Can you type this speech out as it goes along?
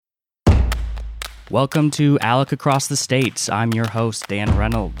Welcome to ALEC Across the States. I'm your host, Dan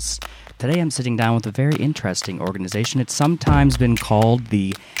Reynolds. Today I'm sitting down with a very interesting organization. It's sometimes been called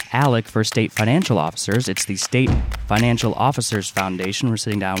the ALEC for State Financial Officers. It's the State Financial Officers Foundation. We're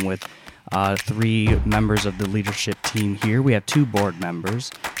sitting down with three members of the leadership team here. We have two board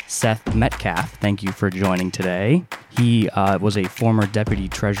members. Seth Metcalf, thank you for joining today. He was a former deputy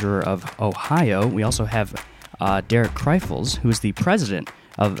treasurer of Ohio. We also have Derek Kreifels, who is the president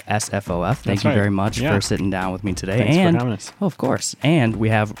of SFOF. Thank you very much for sitting down with me today. Thanks for having us. Oh, of course. And we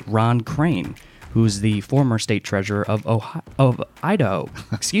have Ron Crane, who's the former state treasurer of Idaho.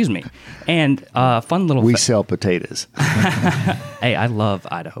 Excuse me. And fun little... We sell potatoes. Hey, I love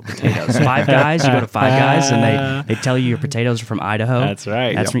Idaho potatoes. Five Guys, you go to Five Guys, and they tell you your potatoes are from Idaho. That's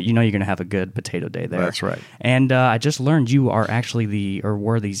right. You know you're going to have a good potato day there. That's right. And I just learned you are actually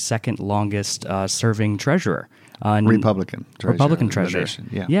were the second longest serving treasurer. Republican treasurer.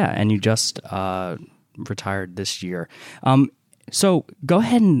 Yeah, and you just retired this year. So go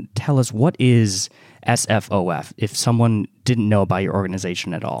ahead and tell us, what is SFOF, if someone didn't know about your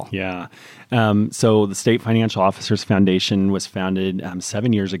organization at all? Yeah. So the State Financial Officers Foundation was founded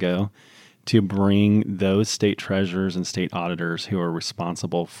 7 years ago to bring those state treasurers and state auditors who are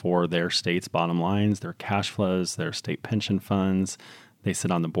responsible for their state's bottom lines, their cash flows, their state pension funds. They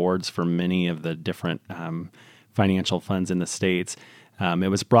sit on the boards for many of the different financial funds in the states. It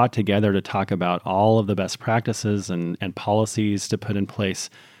was brought together to talk about all of the best practices and policies to put in place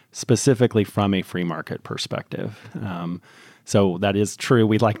specifically from a free market perspective. So that is true.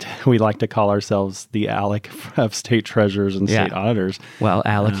 We like to call ourselves the ALEC of state treasurers and state auditors. Well,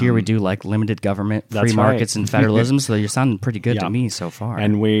 ALEC here, we do like limited government, free markets, and federalism, so you're sounding pretty good to me so far.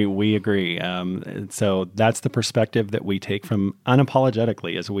 And we agree. So that's the perspective that we take from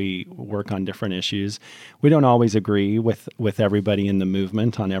unapologetically as we work on different issues. We don't always agree with everybody in the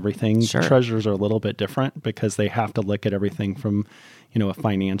movement on everything. Sure. Treasurers are a little bit different because they have to look at everything from a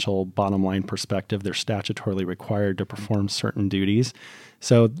financial bottom line perspective. They're statutorily required to perform certain duties.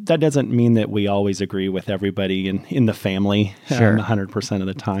 So that doesn't mean that we always agree with everybody in the family 100% of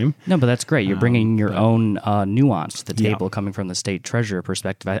the time. No, but that's great. You're bringing your own nuance to the table coming from the state treasurer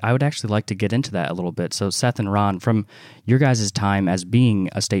perspective. I would actually like to get into that a little bit. So Seth and Ron, from your guys' time as being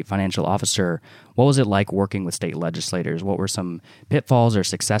a state financial officer, what was it like working with state legislators? What were some pitfalls or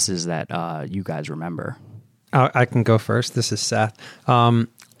successes that you guys remember? I can go first. This is Seth.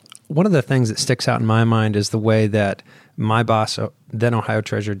 One of the things that sticks out in my mind is the way that my boss, then Ohio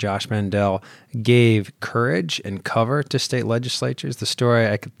Treasurer Josh Mandel, gave courage and cover to state legislatures. The story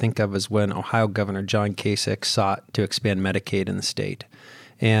I could think of is when Ohio Governor John Kasich sought to expand Medicaid in the state.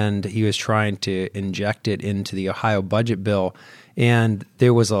 And he was trying to inject it into the Ohio budget bill. And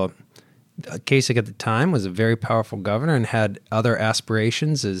there was Kasich at the time was a very powerful governor and had other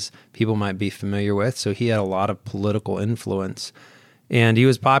aspirations, as people might be familiar with. So he had a lot of political influence. And he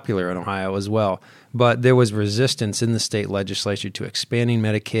was popular in Ohio as well. But there was resistance in the state legislature to expanding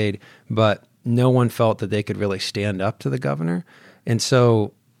Medicaid, but no one felt that they could really stand up to the governor. And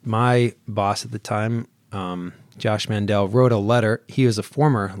so my boss at the time, Josh Mandel, wrote a letter. He was a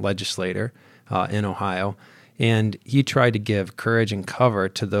former legislator in Ohio, and he tried to give courage and cover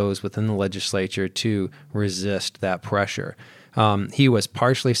to those within the legislature to resist that pressure. He was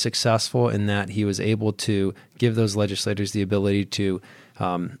partially successful in that he was able to give those legislators the ability to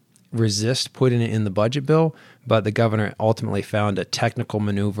resist putting it in the budget bill, but the governor ultimately found a technical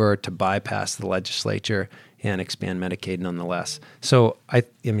maneuver to bypass the legislature and expand Medicaid nonetheless. So, I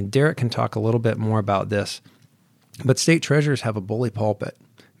mean, Derek can talk a little bit more about this, but state treasurers have a bully pulpit.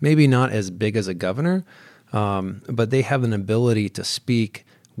 Maybe not as big as a governor, but they have an ability to speak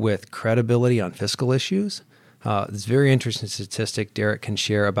with credibility on fiscal issues. It's a very interesting statistic Derek can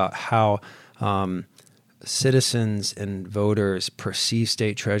share about how citizens and voters perceive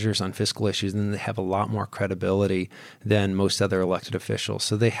state treasurers on fiscal issues, and they have a lot more credibility than most other elected officials.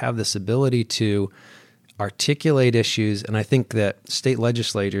 So they have this ability to articulate issues, and I think that state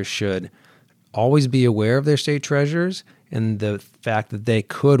legislators should always be aware of their state treasurers and the fact that they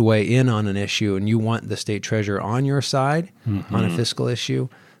could weigh in on an issue, and you want the state treasurer on your side on a fiscal issue.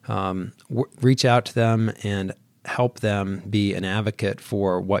 Reach out to them and help them be an advocate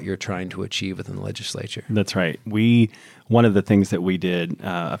for what you're trying to achieve within the legislature. That's right. One of the things that we did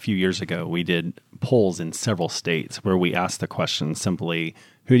a few years ago, we did polls in several states where we asked the question simply,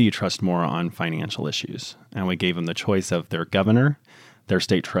 who do you trust more on financial issues? And we gave them the choice of their governor, their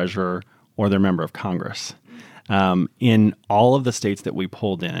state treasurer, or their member of Congress. In all of the states that we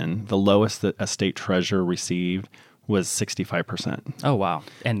pulled in, the lowest that a state treasurer received was 65%. Oh, wow.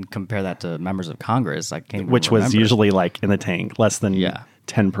 And compare that to members of Congress. I can't Which remember. was usually like in the tank, less than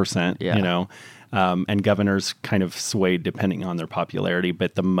 10%, Yeah. you know. And governors kind of swayed depending on their popularity,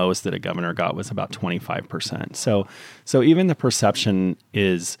 but the most that a governor got was about 25%. So even the perception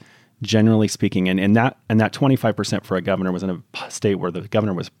is, generally speaking, and that 25% for a governor was in a state where the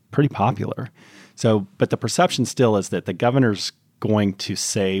governor was pretty popular. So, but the perception still is that the governor's going to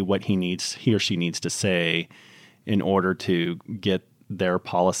say what he or she needs to say in order to get their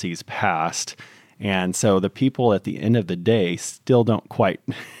policies passed. And so the people at the end of the day still don't quite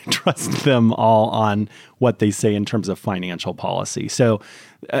trust them all on what they say in terms of financial policy. So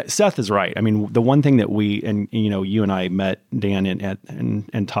Seth is right. I mean, the one thing that you and I met, Dan,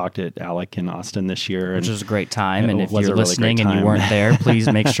 and talked at ALEC in Austin this year. Which was a great time. And if was you're a really listening great and you time. weren't there, please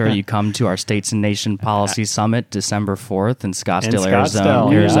make sure you come to our States and Nation Policy Summit, December 4th in Scottsdale,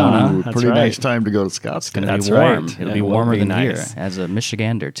 Scottsdale, Arizona. Ooh, That's pretty right. nice time to go to Scottsdale. It'll That's be warm. right. It'll It be will warmer be than nice. here. As a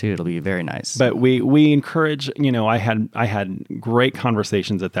Michigander, too, it'll be very nice. But we encourage, I had great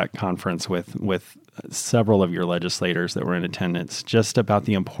conversations at that conference with several of your legislators that were in attendance, just about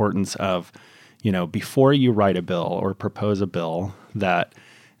the importance of, before you write a bill or propose a bill that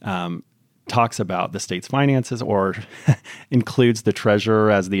talks about the state's finances or includes the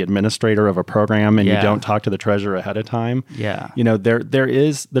treasurer as the administrator of a program, and you don't talk to the treasurer ahead of time. Yeah. There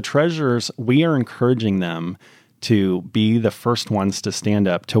is the treasurers, we are encouraging them to be the first ones to stand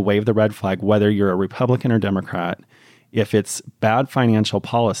up, to wave the red flag, whether you're a Republican or Democrat. If it's bad financial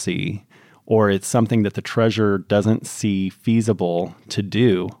policy or it's something that the treasurer doesn't see feasible to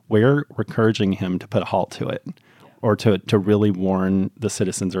do, we're encouraging him to put a halt to it or to really warn the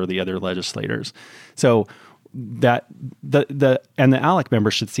citizens or the other legislators. So that the ALEC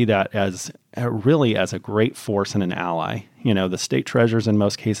members should see that as really as a great force and an ally. The state treasurers in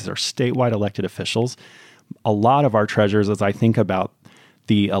most cases are statewide elected officials. A lot of our treasurers, as I think about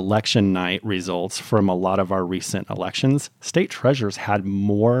the election night results from a lot of our recent elections, state treasurers had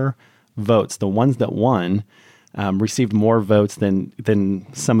more votes. The ones that won received more votes than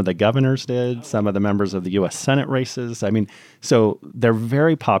some of the governors did, some of the members of the U.S. Senate races. I mean, so they're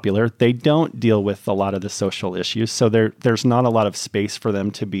very popular. They don't deal with a lot of the social issues, so there's not a lot of space for them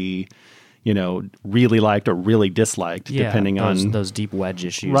to be, really liked or really disliked, depending on those deep wedge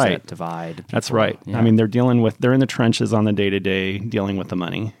issues Right. that divide people. That's right. Yeah. I mean, they're in the trenches on the day-to-day dealing with the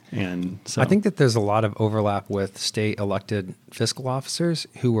money. And so I think that there's a lot of overlap with state elected fiscal officers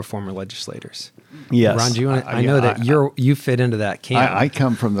who were former legislators. yes. Ron, I know that you fit into that camp. I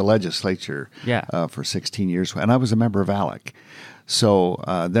come from the legislature for 16 years, and I was a member of ALEC. So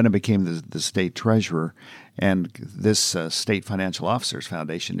then I became the state treasurer, and this State Financial Officers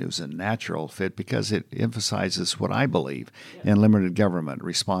Foundation is a natural fit because it emphasizes what I believe in limited government,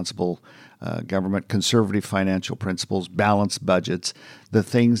 responsible government, conservative financial principles, balanced budgets, the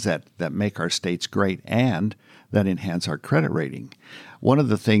things that make our states great and that enhance our credit rating. One of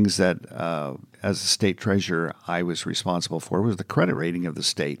the things that, as a state treasurer, I was responsible for was the credit rating of the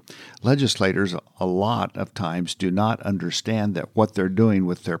state. Legislators, a lot of times, do not understand that what they're doing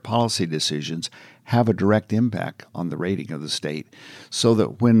with their policy decisions have a direct impact on the rating of the state, so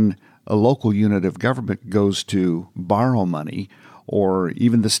that when a local unit of government goes to borrow money, or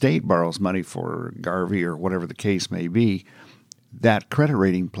even the state borrows money for Garvey or whatever the case may be, that credit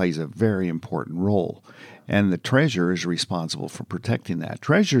rating plays a very important role. And the treasurer is responsible for protecting that.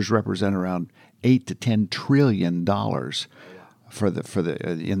 Treasurers represent around $8 to $10 trillion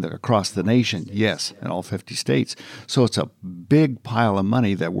across the nation. Yes, in all 50 states. So it's a big pile of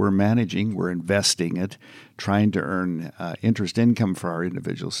money that we're managing. We're investing it, trying to earn interest income for our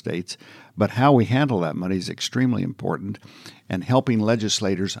individual states. But how we handle that money is extremely important, and helping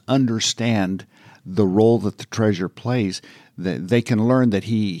legislators understand the role that the treasurer plays, that they can learn that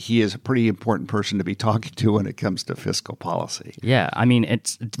he is a pretty important person to be talking to when it comes to fiscal policy. Yeah, I mean,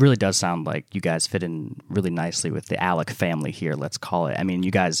 it really does sound like you guys fit in really nicely with the ALEC family here, let's call it. I mean, you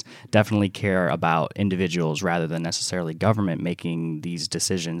guys definitely care about individuals rather than necessarily government making these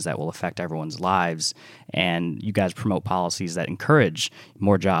decisions that will affect everyone's lives. And you guys promote policies that encourage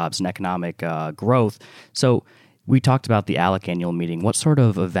more jobs and economic growth. So we talked about the ALEC annual meeting. What sort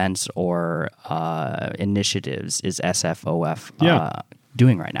of events or initiatives is SFOF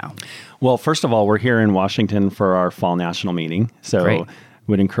doing right now? Well, first of all, we're here in Washington for our fall national meeting. So Great.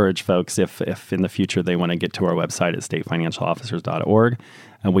 would encourage folks, if in the future they want to get to our website at statefinancialofficers.org.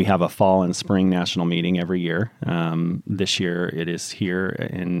 And we have a fall and spring national meeting every year. This year it is here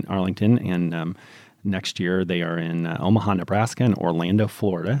in Arlington, and next year. They are in Omaha, Nebraska, and Orlando,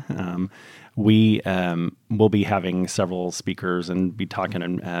 Florida. We will be having several speakers and be talking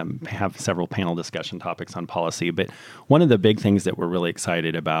and have several panel discussion topics on policy. But one of the big things that we're really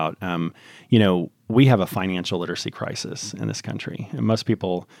excited about, we have a financial literacy crisis in this country. And most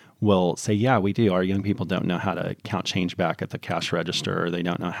people will say, yeah, we do. Our young people don't know how to count change back at the cash register, or they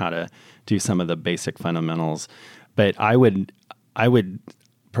don't know how to do some of the basic fundamentals. But I would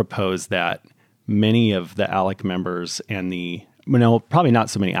propose that many of the ALEC members and probably not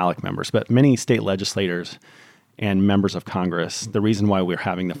so many ALEC members, but many state legislators and members of Congress, the reason why we're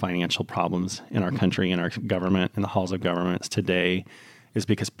having the financial problems in our country, in our government, in the halls of governments today, is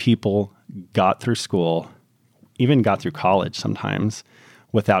because people got through school, even got through college sometimes,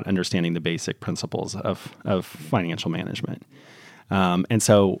 without understanding the basic principles of financial management. And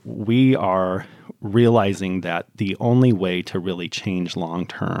so we are realizing that the only way to really change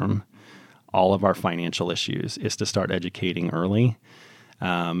long-term all of our financial issues is to start educating early.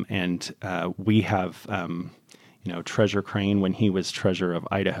 We have, Treasurer Crane, when he was treasurer of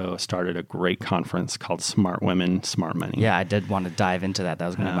Idaho, started a great conference called Smart Women, Smart Money. Yeah, I did want to dive into that. That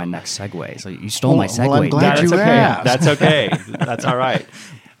was going to be my next segue. So you stole my segue. Well, I'm glad you asked. That's okay. That's all right.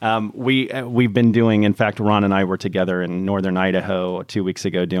 We've been doing, in fact, Ron and I were together in northern Idaho 2 weeks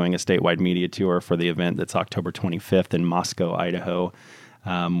ago doing a statewide media tour for the event that's October 25th in Moscow, Idaho.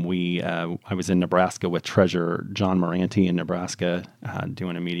 I was in Nebraska with Treasurer John Moranti in Nebraska,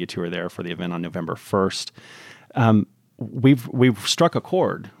 doing a media tour there for the event on November 1st. We've struck a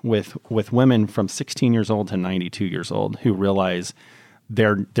chord with women from 16 years old to 92 years old who realize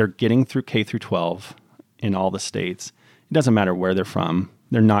they're getting through K through 12 in all the states. It doesn't matter where they're from.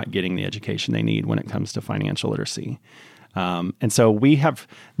 They're not getting the education they need when it comes to financial literacy. And so we have,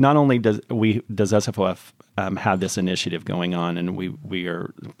 not only does SFOF have this initiative going on, and we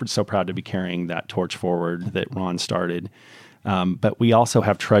are so proud to be carrying that torch forward that Ron started, but we also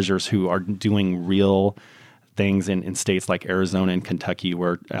have treasurers who are doing real things in states like Arizona and Kentucky,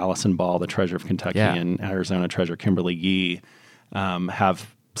 where Allison Ball, the treasurer of Kentucky, and Arizona Treasurer Kimberly Yee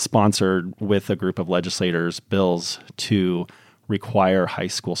have sponsored with a group of legislators bills to require high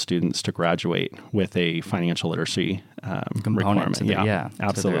school students to graduate with a financial literacy component requirement.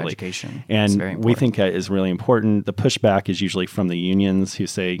 Absolutely. To their education. And we think that is really important. The pushback is usually from the unions who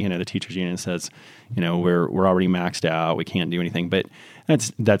say, the teachers union says, we're already maxed out, we can't do anything. But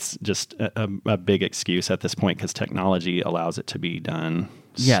that's just a big excuse at this point, because technology allows it to be done.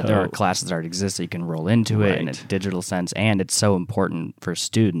 Yeah, there are classes that already exist that you can roll into it in a digital sense, and it's so important for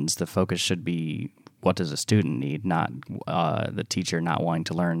students. The focus should be, what does a student need, not the teacher not wanting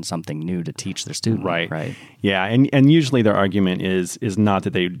to learn something new to teach their student. Right. Yeah, and usually their argument is not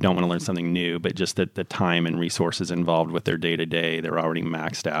that they don't want to learn something new, but just that the time and resources involved with their day-to-day, they're already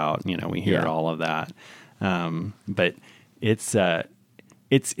maxed out. We hear all of that. But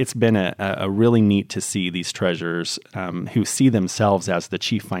it's been a really neat to see these treasurers who see themselves as the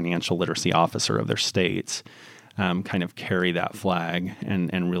chief financial literacy officer of their states kind of carry that flag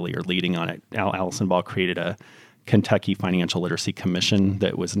and really are leading on it. Allison Ball created a Kentucky Financial Literacy Commission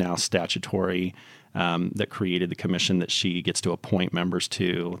that was now statutory, that created the commission that she gets to appoint members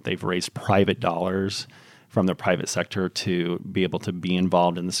to. They've raised private dollars from the private sector to be able to be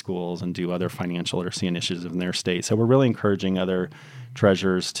involved in the schools and do other financial literacy initiatives in their state. So we're really encouraging other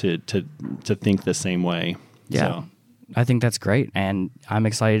treasurers to think the same way. Yeah. So, I think that's great, and I'm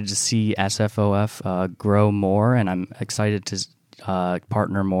excited to see SFOF grow more, and I'm excited to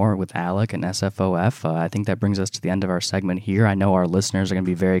partner more with ALEC and SFOF. I think that brings us to the end of our segment here. I know our listeners are going to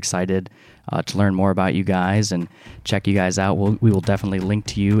be very excited to learn more about you guys and check you guys out. We will definitely link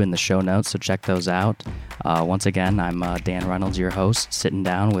to you in the show notes, so check those out. Once again, I'm Dan Reynolds, your host, sitting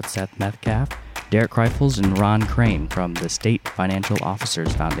down with Seth Metcalf, Derek Kreifels, and Ron Crane from the State Financial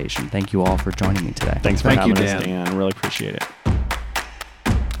Officers Foundation. Thank you all for joining me today. Thanks for having us, Dan. Really appreciate it.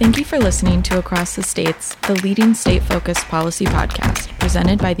 Thank you for listening to Across the States, the leading state-focused policy podcast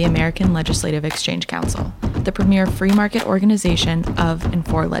presented by the American Legislative Exchange Council, the premier free market organization of and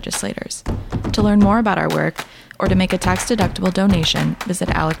for legislators. To learn more about our work or to make a tax-deductible donation, visit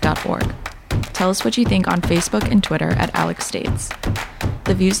alec.org. Tell us what you think on Facebook and Twitter at ALEC States.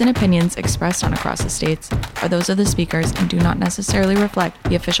 The views and opinions expressed on Across the States are those of the speakers and do not necessarily reflect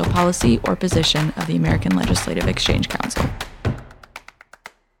the official policy or position of the American Legislative Exchange Council.